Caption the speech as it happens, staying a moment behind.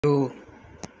So,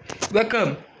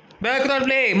 welcome back to our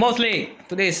play mostly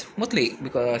today's mostly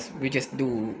because we just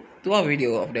do our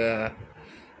video of the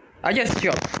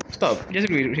stop just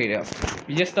read it up.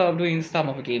 We just stop doing some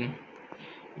of the game,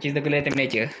 which is the Galactic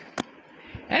Manager,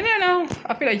 and now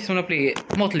I feel like I just wanna play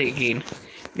mostly again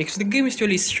because the game is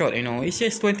really short. It's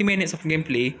just 20 minutes of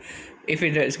gameplay. If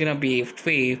it's gonna be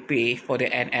pay for the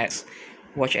NS,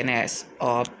 watch NS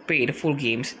or pay the full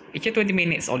games, it's just 20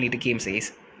 minutes only. The game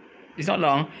says. It's not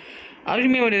long. I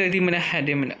remember the demon had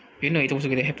him. It was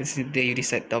gonna happen since the day you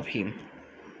decided to him.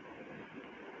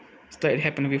 It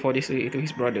happened before this to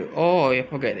his brother. Oh, I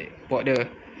forget it. Why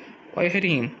are you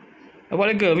hurting him? About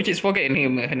the girl, which is forgetting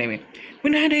him, her name.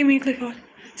 When I name it, Clifford,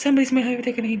 somebody's might have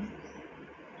taken him.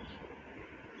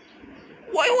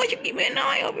 Why won't you keep an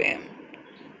eye on him?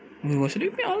 We were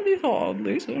sleeping all these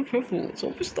holidays and careful, so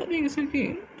we're studying his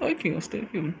again. I can't stay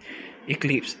him.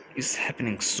 Eclipse is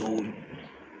happening soon.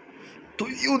 Do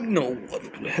you know what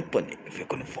will happen if you're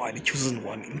gonna find the chosen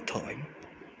one in time?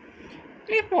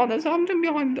 Leave there's something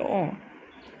behind the door.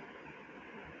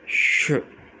 Sure.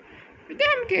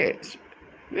 Damn kids.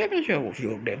 Maybe sure of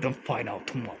you let them find out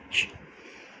too much.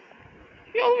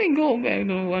 Shall we go back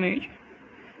to 1H?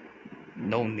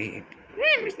 No need.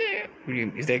 Grim is there.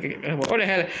 Grim is there. What the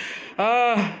hell?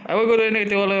 I will go to the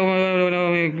next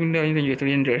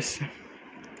dangerous.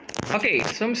 Okay,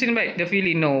 so I'm sitting back,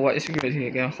 definitely know what is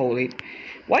gonna hold it.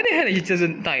 Why the hell is it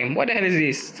doesn't time? What the hell is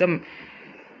this?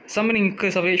 Summoning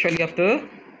curse of it shortly after?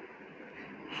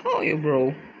 How are you,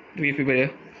 bro? Do you feel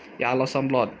better? Yeah, I lost some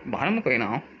blood, but I'm okay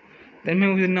now. Then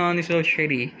move the nun is so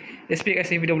shady. They speak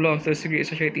as if it belongs to the secret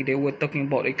society. They were talking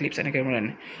about Eclipse and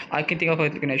Cameron. I can think of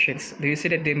other connections. Do you see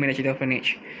that they managed the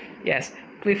orphanage? Yes.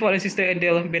 Clifford and Sister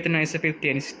Adele betonize the 50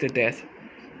 and Sister Death.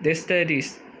 They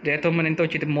studies. They torment and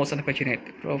torture the most unfortunate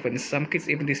orphans. Some kids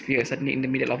even disappear suddenly in the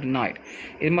middle of the night.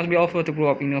 It must be awful to grow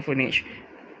up in an orphanage.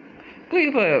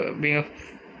 Clifford being a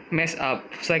messed up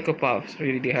psychopath,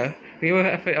 really dear. We were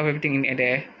afraid of everything in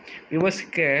there. We were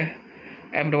scared.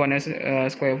 I'm the one that's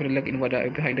square over the leg in water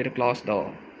behind the closed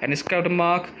door. And describe the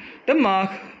mark. The mark.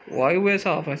 Why was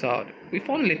half us out? We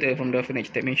found a letter from the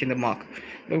orphanage that mentioned the mark.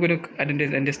 We're going to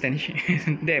understand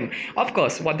them. Of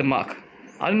course, what the mark?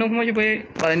 I don't know much about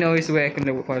it, but I know it's where I can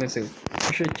look for it. You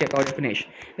should check out the finish.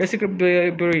 There's a secret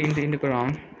buried in the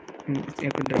ground.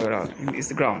 It's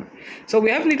the ground. So we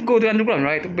have need to go to the underground,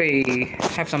 right? To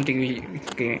have something.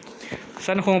 Okay.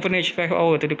 Send home orphanage 5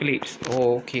 hours to the Eclipse.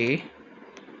 Okay.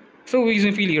 So we're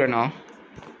using Philly right now.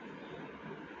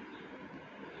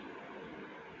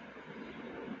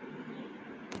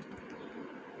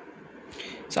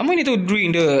 Someone need to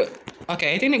drink the.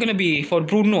 Okay, I think they're gonna be for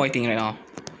Bruno. I think right now.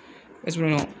 Where's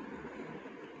Bruno?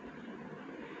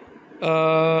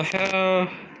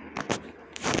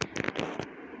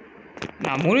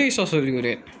 Nah, Muri is also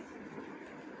good.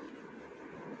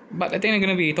 But I think they're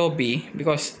gonna be Toby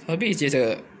because Toby is just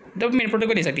the main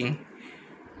protagonist, I think.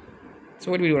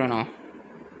 So what do we do right now?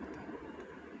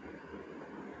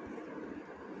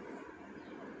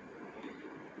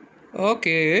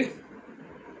 Okay.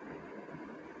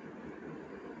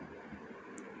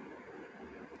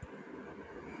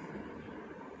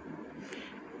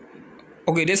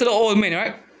 Okay, there's an old man,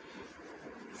 right?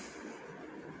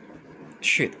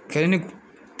 Shit, damn.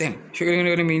 Shit,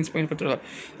 gonna mean point for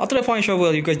after I find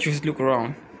shovel, you guys just look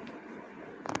around.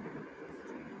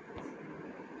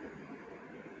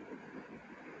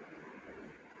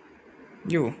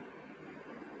 You.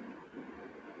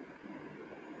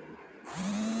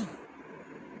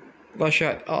 Got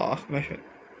shot. Oh, got shot.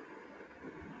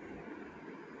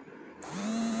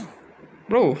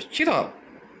 Bro, shut up.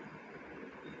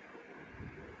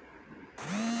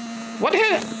 What the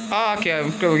hell? Ah, okay, I'm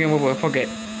going over. Forget.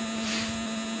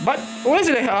 But what is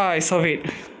it? Ah, I saw it.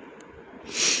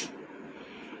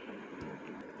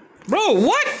 Bro,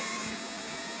 what?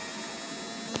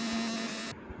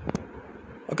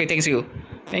 Okay, thank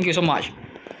you so much.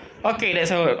 Okay,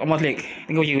 that's all. Almost like thank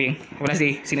you for viewing. Have a nice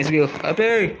day. See you next video.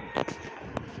 Okay. I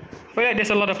feel like there's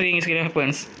a lot of things gonna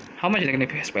happen. How much is it gonna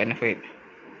be spent for it?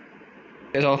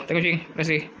 That's all. Thank you for viewing. Let's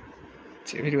see.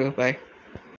 See you video. Bye.